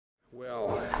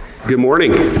Good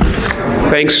morning.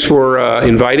 Thanks for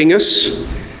inviting us,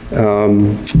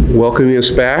 welcoming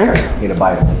us back. Need a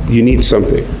Bible. You need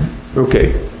something.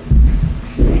 Okay.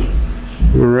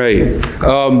 All right.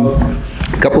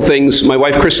 A couple things. My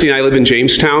wife Christy and I live in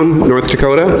Jamestown, North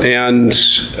Dakota, and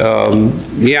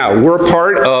we're a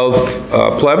part of,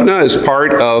 Plevna is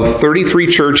part of 33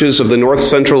 churches of the North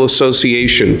Central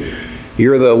Association.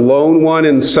 You're the lone one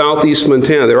in southeast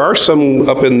Montana. There are some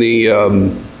up in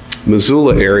the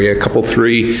Missoula area,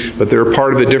 three, but they're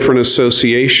part of a different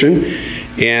association.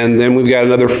 And then we've got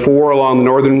another 4 along the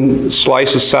northern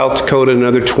slice of South Dakota,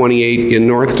 another 28 in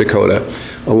North Dakota.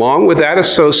 Along with that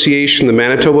association, the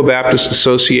Manitoba Baptist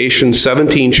Association,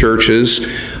 17 churches.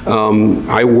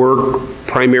 I work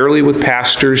primarily with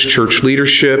pastors, church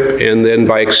leadership, and then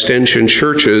by extension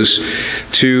churches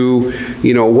to,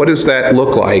 what does that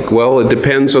look like? Well, it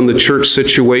depends on the church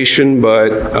situation, but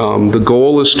the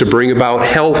goal is to bring about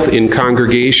health in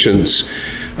congregations.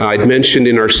 I'd mentioned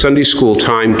in our Sunday school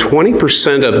time,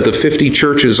 20% of the 50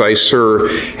 churches I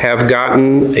serve have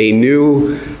gotten a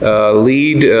new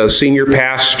lead senior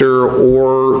pastor,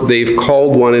 or they've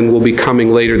called one and will be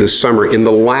coming later this summer. In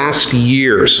the last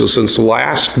year, so since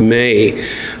last May,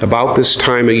 about this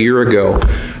time a year ago,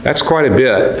 that's quite a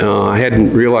bit. I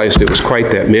hadn't realized it was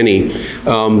quite that many.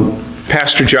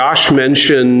 Pastor Josh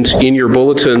mentioned in your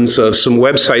bulletins some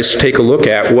websites to take a look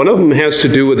at. One of them has to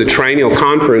do with the Triennial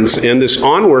Conference, and this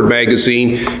Onward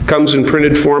magazine comes in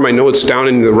printed form. I know it's down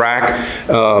in the rack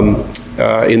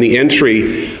in the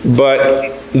entry,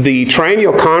 but the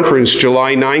Triennial Conference,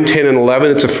 July 9, 10, and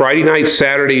 11, it's a Friday night,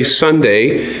 Saturday,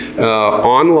 Sunday,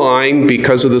 online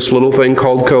because of this little thing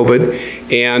called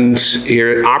COVID, and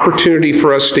an opportunity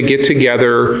for us to get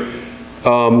together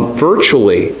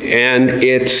virtually, and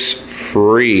it's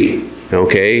free,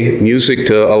 okay? Music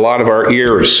to a lot of our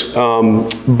ears.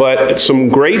 But some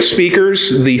great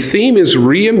speakers. The theme is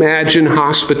Reimagine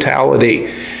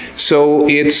Hospitality. So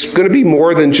it's going to be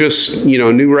more than just,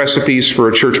 new recipes for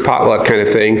a church potluck kind of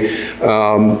thing.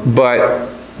 But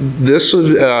this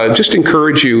would just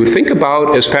encourage you, think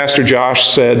about, as Pastor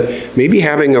Josh said, maybe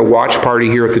having a watch party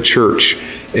here at the church.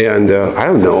 And I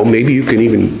don't know, maybe you can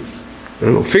even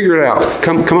figure it out.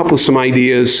 Come up with some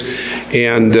ideas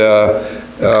and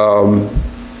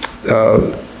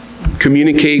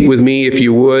communicate with me, if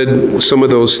you would, some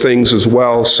of those things as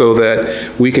well, so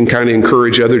that we can kind of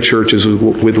encourage other churches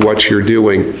with what you're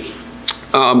doing.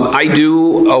 I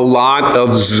do a lot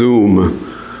of Zoom.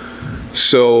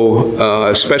 So,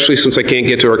 especially since I can't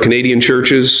get to our Canadian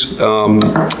churches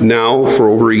now for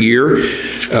over a year,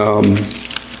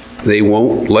 they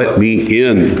won't let me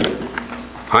in.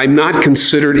 I'm not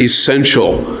considered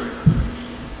essential.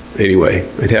 Anyway,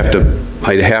 I'd have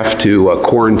to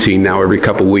quarantine now every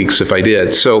couple weeks if I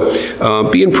did.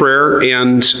 So be in prayer,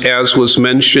 and as was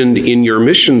mentioned in your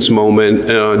missions moment,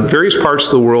 various parts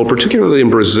of the world, particularly in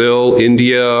Brazil,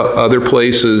 India, other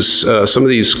places, some of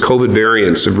these COVID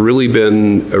variants have really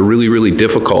been really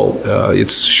difficult.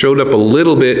 It's showed up a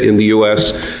little bit in the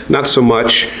U.S., not so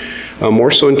much, more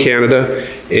so in Canada,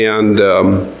 and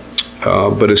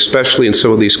but especially in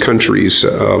some of these countries.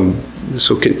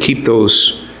 So keep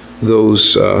those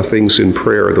things in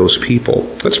prayer, those people.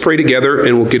 Let's pray together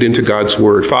and we'll get into God's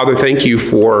Word. Father, thank you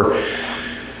for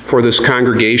this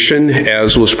congregation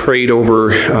as was prayed over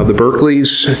the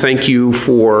Berkeleys. Thank you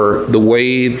for the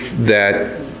way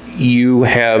that you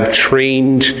have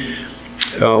trained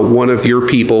one of your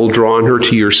people, drawn her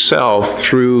to yourself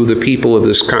through the people of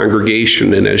this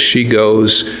congregation. And as she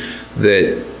goes,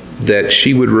 that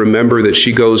she would remember that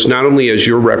she goes not only as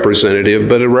your representative,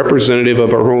 but a representative of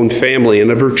her own family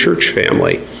and of her church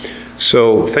family.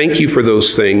 So thank you for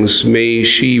those things. May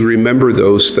she remember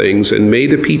those things, and may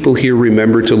the people here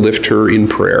remember to lift her in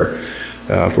prayer.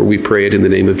 For we pray it in the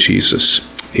name of Jesus.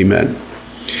 Amen.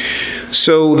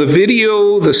 So the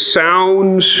video, the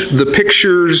sound, the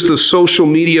pictures, the social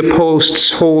media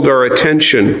posts hold our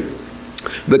attention.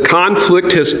 The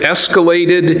conflict has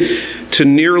escalated to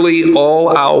nearly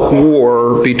all-out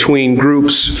war between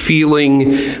groups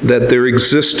feeling that their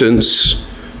existence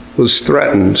was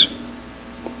threatened.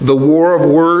 The war of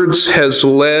words has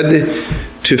led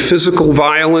to physical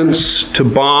violence, to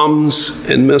bombs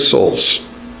and missiles.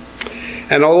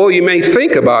 And although you may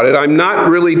think about it, I'm not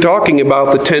really talking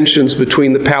about the tensions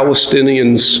between the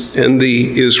Palestinians and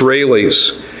the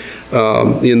Israelis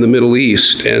in the Middle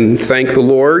East. And thank the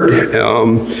Lord,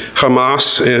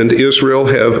 Hamas and Israel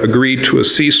have agreed to a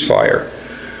ceasefire.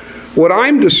 What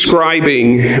I'm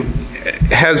describing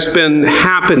has been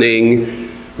happening,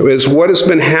 is what has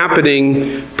been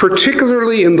happening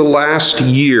particularly in the last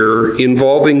year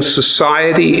involving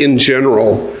society in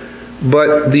general,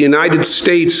 but the United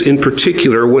States in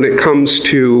particular, when it comes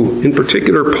to, in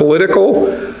particular,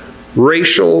 political,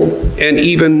 racial, and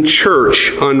even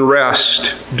church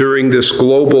unrest during this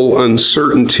global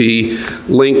uncertainty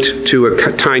linked to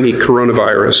a tiny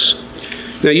coronavirus.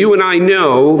 Now, you and I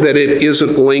know that it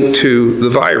isn't linked to the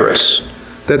virus,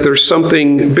 that there's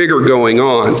something bigger going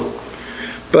on.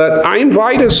 But I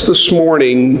invite us this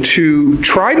morning to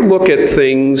try to look at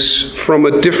things from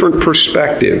a different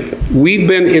perspective. We've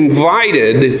been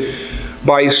invited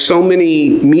by so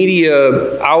many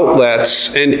media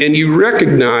outlets, and you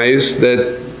recognize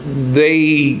that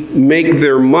they make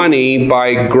their money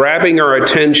by grabbing our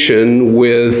attention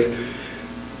with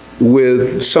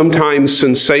sometimes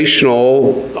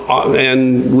sensational,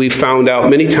 and we found out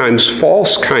many times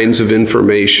false kinds of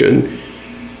information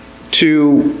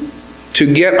to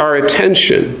get our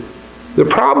attention. The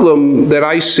problem that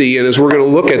I see, and as we're going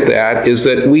to look at that, is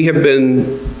that we have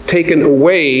been taken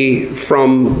away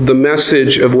from the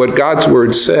message of what God's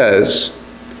Word says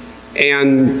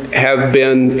and have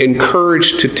been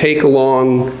encouraged to take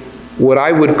along what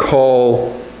I would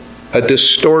call a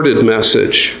distorted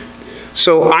message.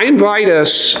 So I invite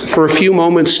us for a few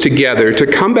moments together to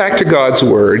come back to God's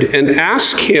Word and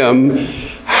ask Him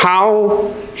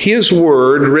how His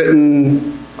Word,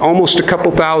 written almost a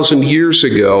couple thousand years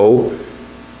ago,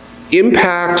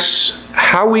 impacts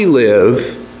how we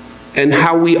live and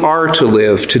how we are to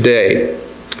live today.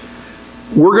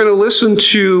 We're going to listen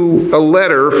to a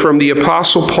letter from the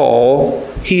Apostle Paul.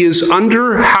 He is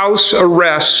under house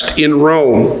arrest in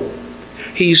Rome.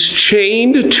 He's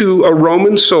chained to a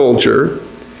Roman soldier.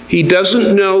 He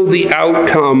doesn't know the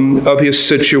outcome of his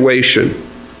situation.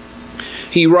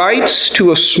 He writes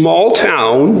to a small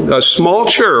town, a small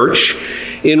church,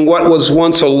 in what was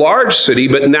once a large city,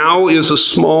 but now is a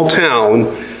small town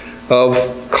of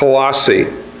Colossae.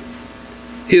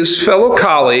 His fellow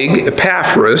colleague,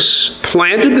 Epaphras,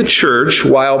 planted the church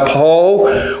while Paul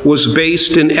was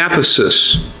based in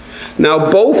Ephesus.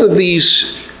 Now, both of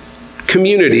these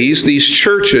communities, these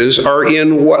churches, are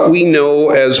in what we know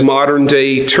as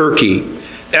modern-day Turkey.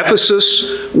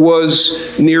 Ephesus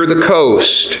was near the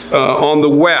coast, on the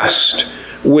west,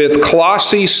 with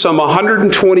Colossae some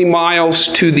 120 miles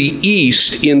to the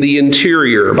east in the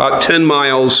interior, about 10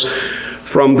 miles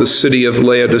from the city of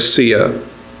Laodicea.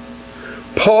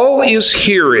 Paul is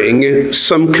hearing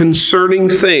some concerning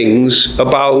things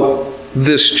about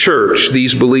this church,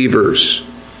 these believers.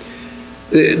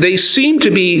 They seem to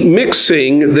be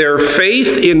mixing their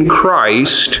faith in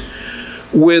Christ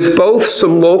with both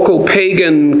some local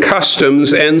pagan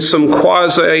customs and some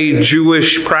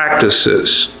quasi-Jewish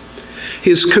practices.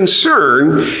 His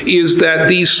concern is that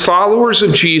these followers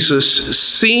of Jesus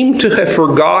seem to have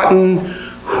forgotten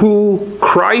who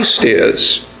Christ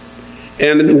is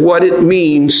and what it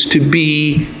means to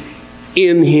be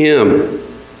in Him.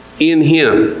 In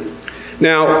Him.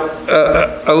 Now,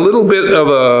 a little bit of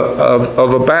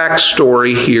a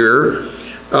backstory here.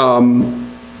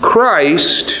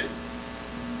 Christ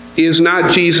is not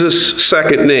Jesus'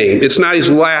 second name. It's not his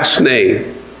last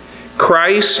name.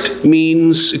 Christ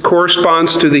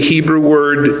corresponds to the Hebrew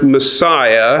word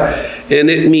Messiah, and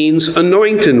it means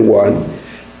anointed one.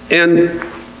 And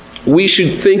we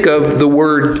should think of the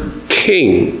word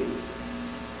king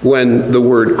when the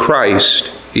word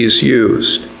Christ is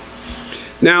used.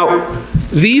 Now,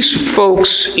 these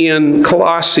folks in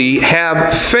Colossae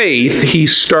have faith, he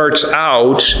starts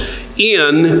out,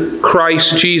 in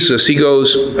Christ Jesus. He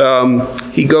goes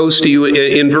to you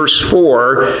in verse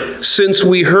 4, since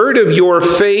we heard of your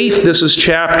faith, this is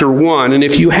chapter 1, and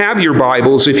if you have your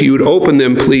Bibles, if you would open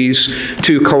them please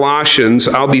to Colossians.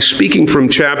 I'll be speaking from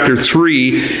chapter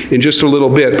 3 in just a little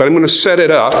bit, but I'm going to set it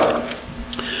up.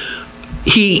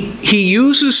 He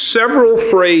uses several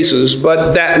phrases,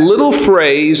 but that little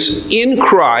phrase, in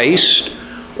Christ,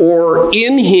 or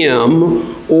in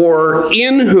Him, or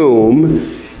in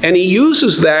whom, and he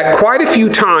uses that quite a few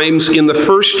times in the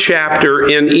first chapter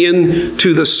and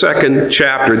into the second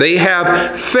chapter. They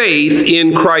have faith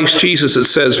in Christ Jesus, it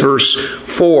says, verse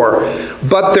 4.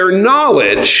 But their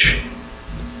knowledge,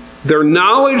 their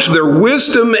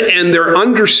wisdom, and their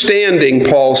understanding,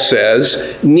 Paul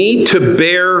says, need to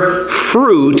bear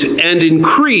fruit and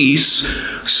increase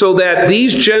so that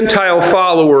these Gentile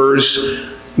followers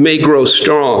may grow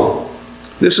strong.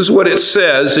 This is what it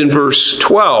says in verse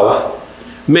 12.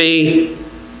 May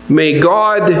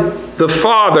God, the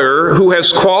Father who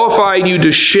has qualified you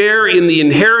to share in the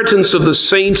inheritance of the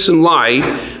saints in light.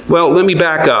 Well, let me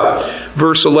back up.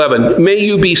 Verse 11, may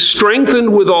you be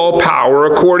strengthened with all power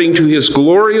according to his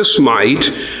glorious might,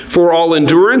 for all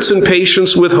endurance and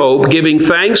patience with hope, giving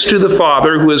thanks to the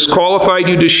Father who has qualified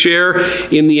you to share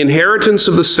in the inheritance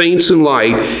of the saints in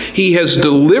light. He has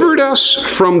delivered us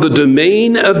from the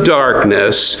domain of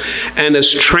darkness and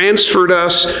has transferred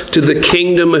us to the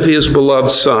kingdom of his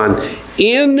beloved Son,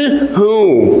 in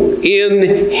whom,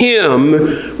 in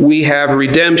him, we have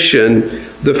redemption,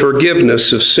 the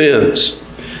forgiveness of sins.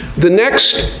 The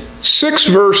next 6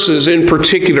 verses in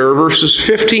particular, verses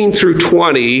 15 through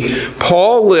 20,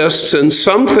 Paul lists, and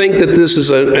some think that this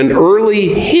is an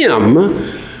early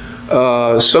hymn.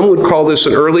 Some would call this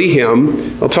an early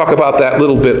hymn. I'll talk about that a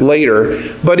little bit later.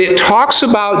 But it talks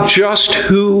about just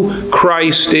who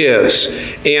Christ is.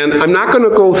 And I'm not going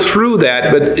to go through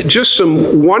that, but just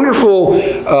some wonderful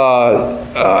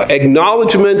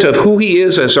acknowledgement of who he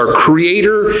is as our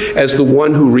creator, as the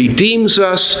one who redeems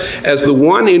us, as the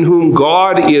one in whom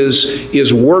God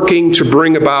is working to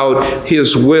bring about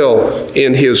his will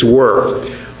and his work.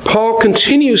 Paul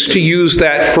continues to use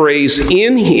that phrase,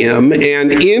 in him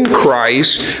and in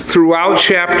Christ, throughout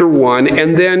chapter 1,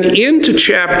 and then into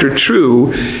chapter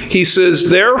 2. He says,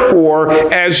 therefore,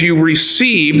 as you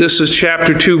receive, this is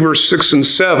chapter 2, verse 6 and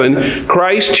 7,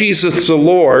 Christ Jesus the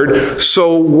Lord,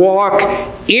 so walk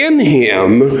in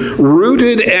him,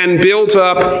 rooted and built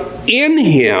up in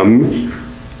him,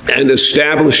 and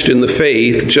established in the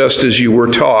faith, just as you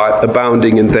were taught,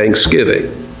 abounding in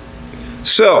thanksgiving.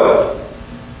 So,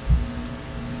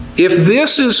 if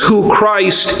this is who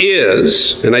Christ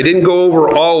is, and I didn't go over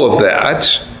all of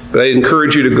that, but I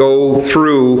encourage you to go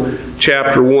through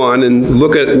chapter 1 and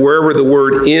look at wherever the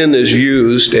word in is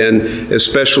used, and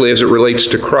especially as it relates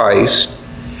to Christ.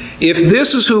 If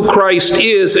this is who Christ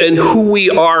is and who we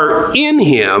are in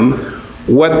him,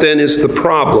 what then is the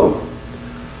problem?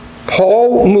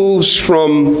 Paul moves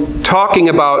from talking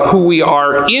about who we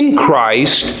are in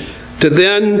Christ to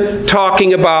then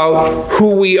talking about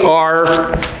who we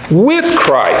are with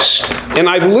Christ. And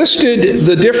I've listed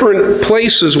the different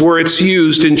places where it's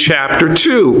used in chapter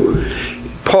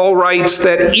 2. Paul writes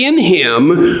that in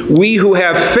him, we who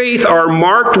have faith are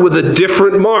marked with a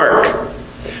different mark.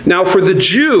 Now, for the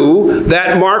Jew,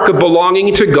 that mark of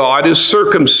belonging to God is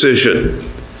circumcision.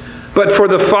 But for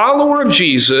the follower of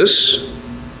Jesus,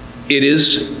 it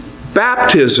is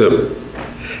baptism.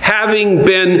 Having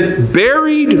been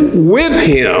buried with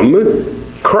him,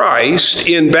 Christ,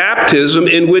 in baptism,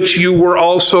 in which you were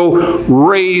also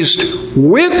raised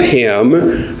with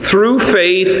him through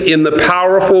faith in the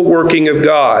powerful working of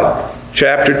God.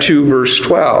 Chapter 2, verse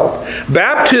 12.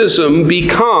 Baptism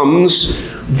becomes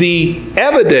the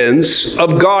evidence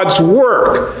of God's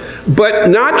work, but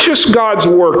not just God's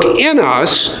work in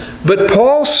us, but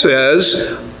Paul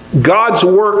says God's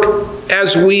work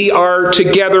as we are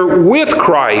together with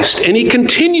Christ. And he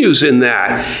continues in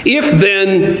that. If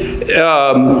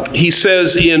then, he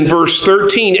says in verse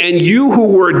 13, and you who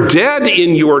were dead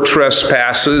in your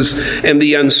trespasses and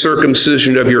the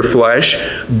uncircumcision of your flesh,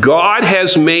 God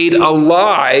has made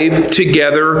alive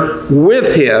together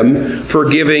with him,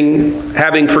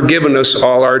 having forgiven us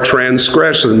all our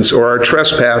transgressions or our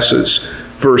trespasses.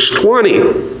 Verse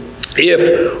 20.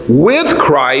 If with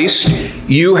Christ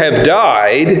you have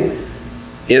died,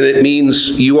 and it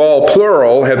means you all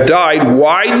plural have died,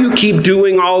 why do you keep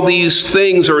doing all these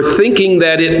things or thinking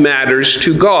that it matters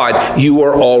to God? You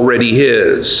are already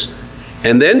his.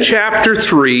 And then chapter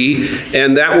 3,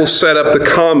 and that will set up the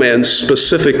comments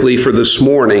specifically for this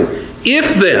morning.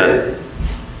 If then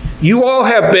you all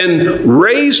have been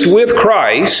raised with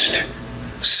Christ,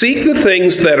 seek the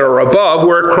things that are above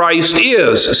where Christ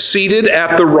is, seated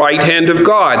at the right hand of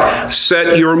God.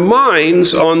 Set your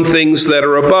minds on things that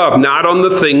are above, not on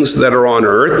the things that are on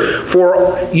earth.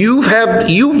 For you've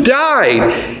died,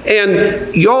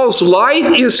 and y'all's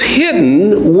life is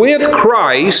hidden with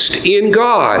Christ in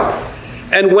God.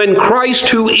 And when Christ,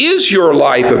 who is your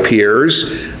life,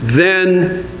 appears,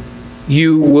 then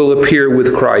you will appear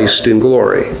with Christ in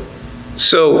glory.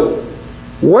 So,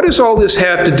 what does all this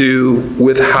have to do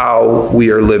with how we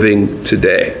are living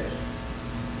today?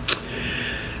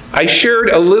 I shared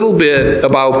a little bit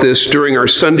about this during our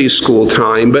Sunday school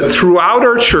time, but throughout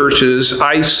our churches,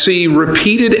 I see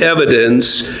repeated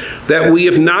evidence that we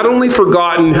have not only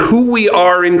forgotten who we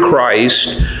are in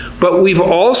Christ, but we've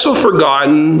also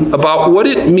forgotten about what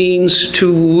it means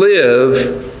to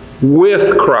live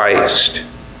with Christ.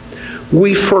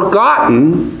 We've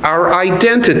forgotten our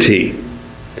identity.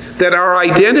 that our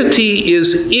identity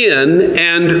is in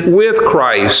and with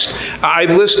Christ.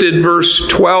 I've listed verse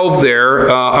 12 there,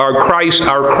 our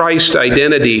Christ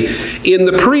identity. In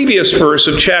the previous verse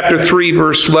of chapter 3,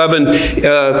 verse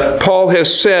 11, Paul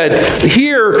has said,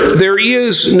 here there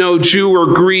is no Jew or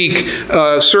Greek,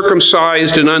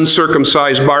 circumcised and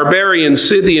uncircumcised, barbarian,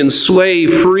 Scythian,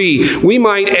 slave, free. We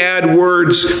might add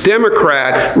words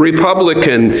Democrat,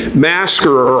 Republican,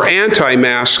 masker or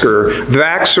anti-masker,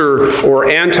 vaxxer or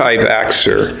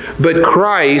anti-vaxxer. But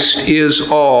Christ is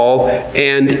all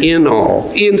and in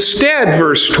all. Instead,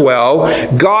 verse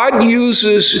 12, God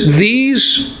uses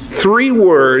these three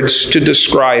words to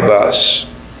describe us.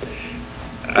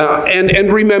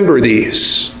 And remember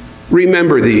these.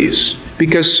 Remember these.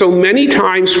 Because so many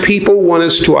times people want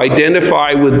us to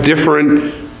identify with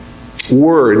different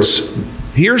words.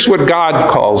 Here's what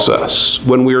God calls us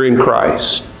when we're in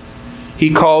Christ.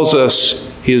 He calls us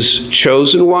His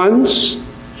chosen ones.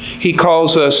 He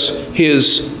calls us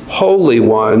His holy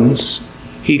ones.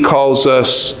 He calls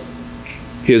us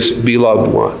His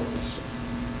beloved ones.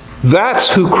 That's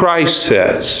who Christ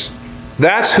says.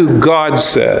 That's who God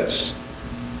says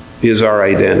is our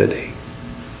identity.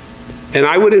 And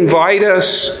I would invite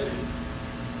us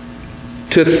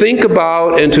to think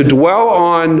about and to dwell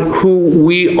on who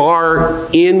we are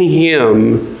in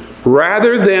Him,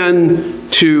 rather than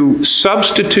to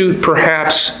substitute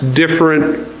perhaps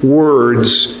different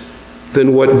words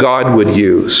than what God would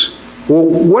use. Well,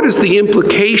 what is the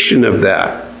implication of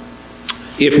that?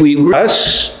 If we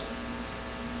us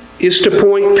is to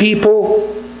point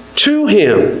people to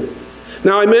Him.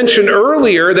 Now, I mentioned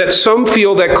earlier that some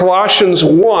feel that Colossians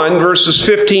 1, verses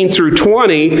 15 through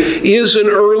 20, is an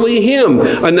early hymn.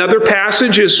 Another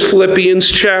passage is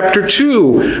Philippians chapter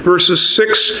 2, verses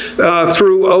 6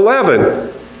 through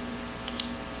 11.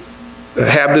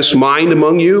 Have this mind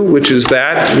among you, which is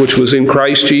that which was in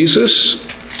Christ Jesus.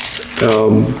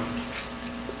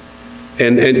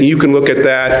 And you can look at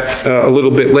that a little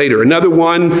bit later. Another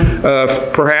one,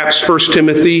 perhaps 1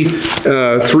 Timothy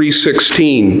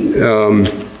 3:16.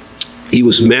 He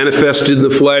was manifested in the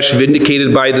flesh,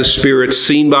 vindicated by the Spirit,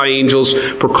 seen by angels,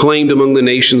 proclaimed among the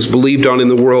nations, believed on in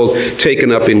the world,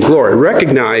 taken up in glory.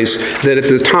 Recognize that at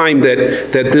the time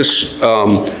that this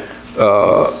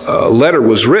letter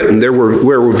was written, there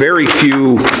were very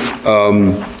few.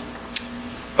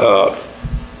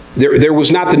 There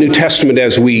was not the New Testament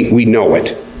as we know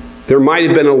it. There might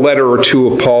have been a letter or two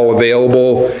of Paul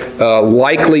available.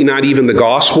 Likely not even the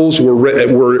Gospels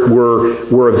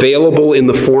were available in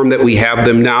the form that we have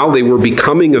them now. They were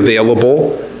becoming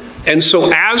available. And so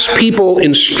as people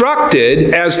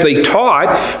instructed, as they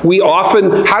taught, we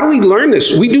often, how do we learn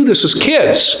this? We do this as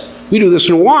kids. We do this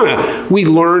in Awana. We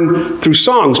learn through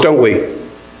songs, don't we?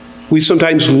 We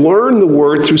sometimes learn the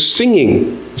word through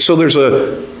singing. So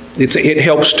it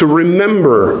helps to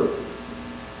remember.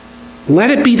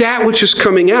 Let it be that which is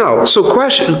coming out. So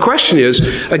the question is,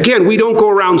 again, we don't go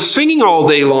around singing all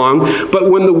day long, but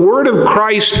when the word of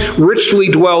Christ richly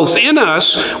dwells in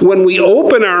us, when we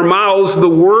open our mouths, the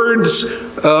words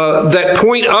that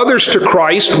point others to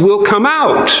Christ will come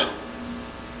out.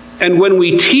 And when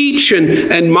we teach and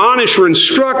admonish or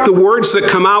instruct, the words that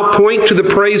come out point to the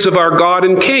praise of our God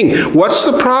and King. What's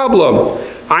the problem?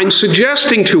 I'm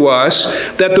suggesting to us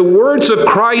that the words of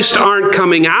Christ aren't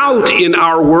coming out in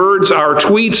our words, our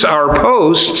tweets, our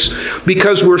posts,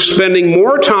 because we're spending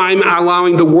more time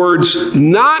allowing the words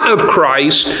not of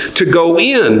Christ to go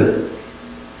in.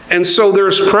 And so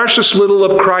there's precious little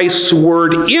of Christ's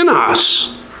word in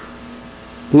us,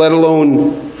 let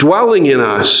alone dwelling in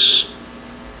us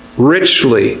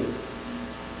richly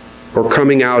or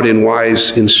coming out in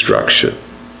wise instruction.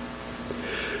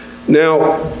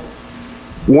 Now,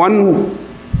 one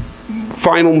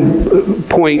final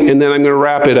point, and then I'm going to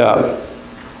wrap it up.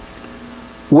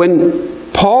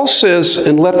 When Paul says,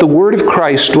 and let the word of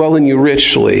Christ dwell in you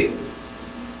richly,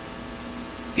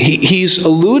 he's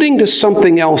alluding to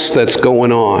something else that's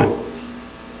going on.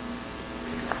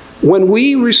 When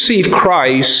we receive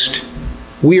Christ,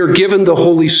 we are given the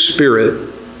Holy Spirit,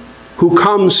 who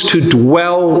comes to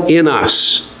dwell in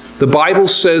us. The Bible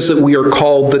says that we are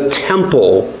called the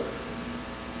temple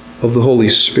of the Holy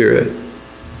Spirit.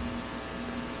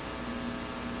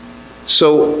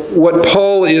 So what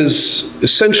Paul is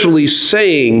essentially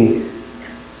saying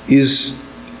is,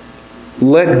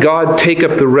 let God take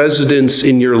up the residence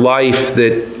in your life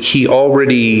that He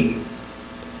already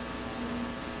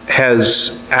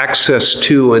has access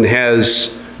to and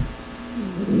has,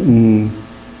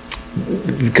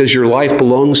 because your life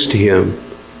belongs to Him.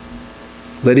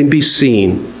 Let Him be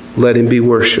seen. Let Him be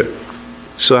worshiped.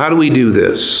 So how do we do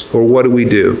this? Or what do we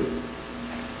do?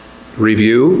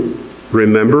 Review.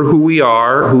 Remember who we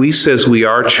are, who he says we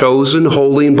are, chosen,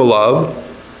 holy, and beloved.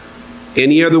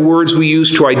 Any other words we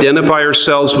use to identify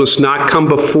ourselves must not come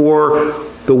before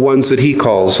the ones that he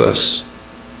calls us.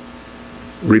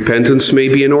 Repentance may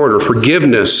be in order.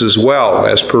 Forgiveness as well,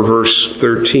 as per verse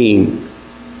 13.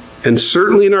 And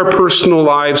certainly in our personal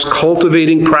lives,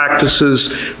 cultivating practices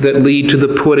that lead to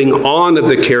the putting on of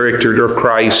the character of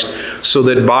Christ, so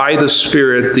that by the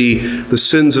Spirit the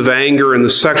sins of anger and the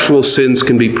sexual sins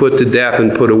can be put to death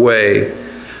and put away.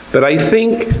 But I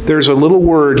think there's a little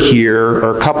word here,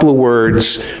 or a couple of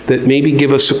words, that maybe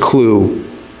give us a clue.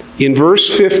 In verse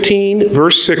 15,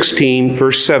 verse 16,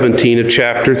 verse 17 of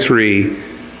chapter 3,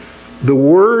 the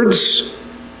words,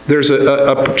 there's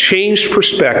a changed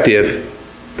perspective.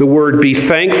 The word be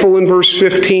thankful in verse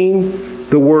 15,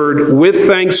 the word with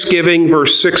thanksgiving,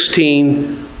 verse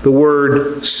 16, the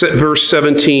word, verse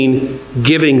 17,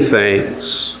 giving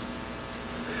thanks.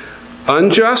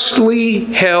 Unjustly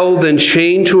held and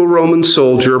chained to a Roman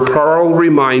soldier, Paul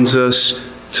reminds us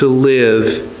to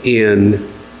live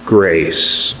in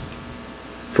grace.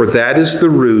 For that is the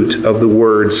root of the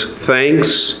words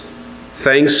thanks,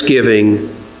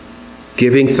 thanksgiving,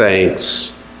 giving thanks,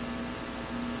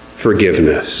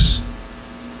 forgiveness.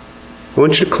 I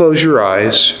want you to close your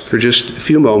eyes for just a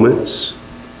few moments.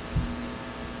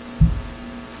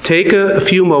 Take a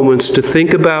few moments to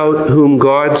think about whom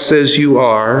God says you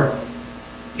are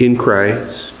in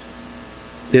Christ.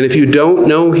 And if you don't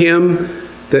know him,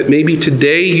 that maybe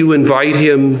today you invite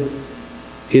him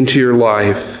into your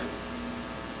life.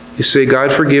 You say,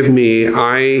 God, forgive me.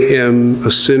 I am a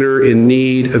sinner in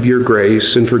need of your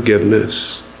grace and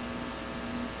forgiveness.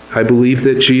 I believe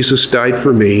that Jesus died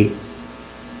for me,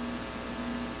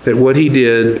 that what he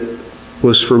did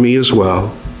was for me as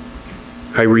well.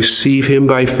 I receive him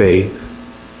by faith.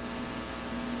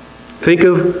 Think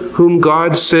of whom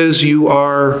God says you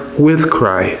are with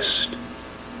Christ.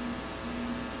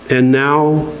 And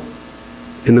now,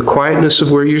 in the quietness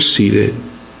of where you're seated,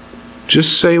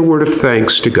 just say a word of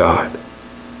thanks to God.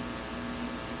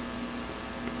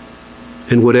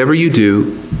 And whatever you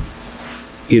do,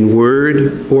 in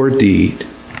word or deed,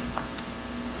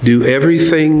 do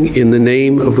everything in the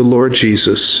name of the Lord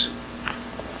Jesus,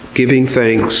 giving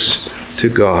thanks to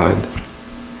God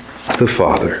the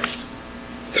Father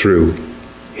through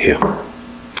him.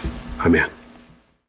 Amen.